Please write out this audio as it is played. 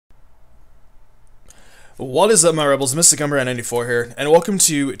What is up, my rebels? Mystic Ember 94 here, and welcome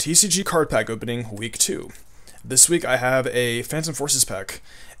to TCG card pack opening week 2. This week I have a Phantom Forces pack,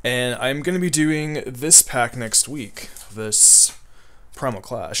 and I'm going to be doing this pack next week, this Primal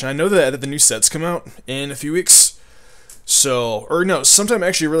Clash. And I know that the new sets come out in a few weeks, sometime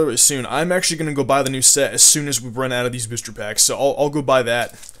actually really soon. I'm actually going to go buy the new set as soon as we run out of these booster packs, so I'll go buy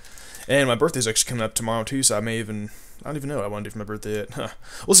that. And my birthday's actually coming up tomorrow too, so I don't even know what I want to do for my birthday yet. Huh.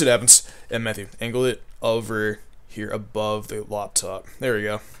 We'll see what happens. And Matthew, angle it over here above the laptop. There we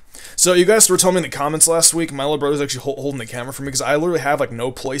go. So you guys were telling me in the comments last week, my little brother's actually holding the camera for me because I literally have like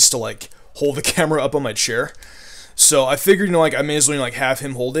no place to like hold the camera up on my chair. So I figured, I may as well like have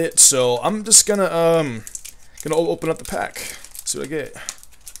him hold it. So I'm just gonna open up the pack. See what I get.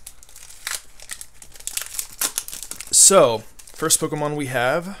 So first Pokemon we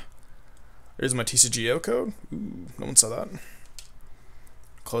have. There's my TCGO code. Ooh, no one saw that.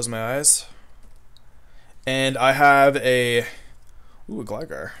 Close my eyes. And I have a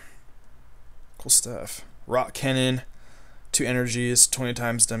Gligar. Cool stuff. Rock Cannon, 2 energies, 20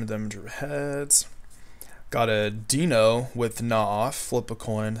 times damage over heads. Got a Dino with Gnaw off, flip a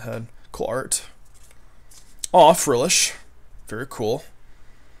coin head. Cool art. Aw, Frillish. Very cool.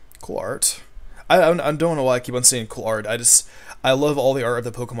 Cool art. I don't know why I keep on saying cool art. I love all the art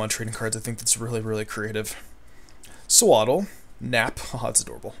of the Pokemon trading cards. I think that's really, really creative. Swaddle. Nap. Oh, that's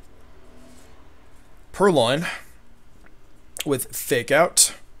adorable. Purloin. With Fake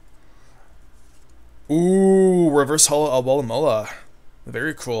Out. Ooh, Reverse Hollow Albalamola.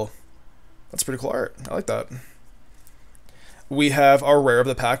 Very cool. That's pretty cool art. I like that. We have our rare of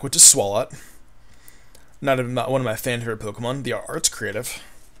the pack, which is Swalot. Not one of my favorite Pokemon. The art's creative.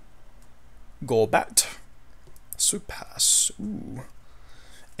 Golbat. Sweet Pass. Ooh.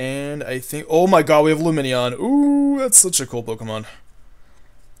 And I think... Oh my god, we have Lumineon. Ooh, that's such a cool Pokemon.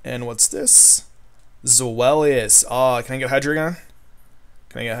 And what's this? Zoelius. Ah, can I get Hydreigon?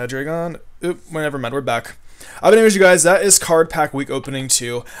 Can I get Hydreigon? Oop, never mind, we're back. But anyways, you guys, that is card pack week opening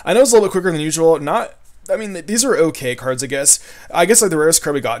 2. I know it's a little bit quicker than usual. These are okay cards, I guess. I guess like the rarest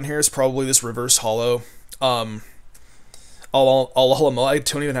card we got in here is probably this Reverse Hollow. I don't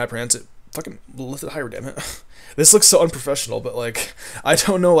even have to pronounce it. Fucking lift it higher, damn it. This looks so unprofessional, but like, I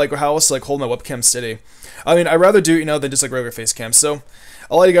don't know like how else to like hold my webcam steady. I mean, I'd rather do it, than just like regular face cam. So,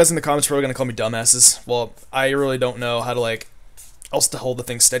 a lot of you guys in the comments are probably gonna call me dumbasses. Well, I really don't know how to like else to hold the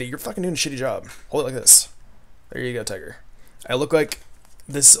thing steady. You're fucking doing a shitty job. Hold it like this. There you go, Tiger. I look like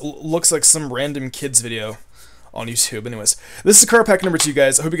this looks like some random kids video on YouTube. Anyways, this is card pack number 2,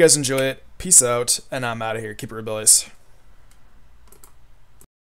 guys. I hope you guys enjoy it. Peace out, and I'm out of here. Keep it rebellious.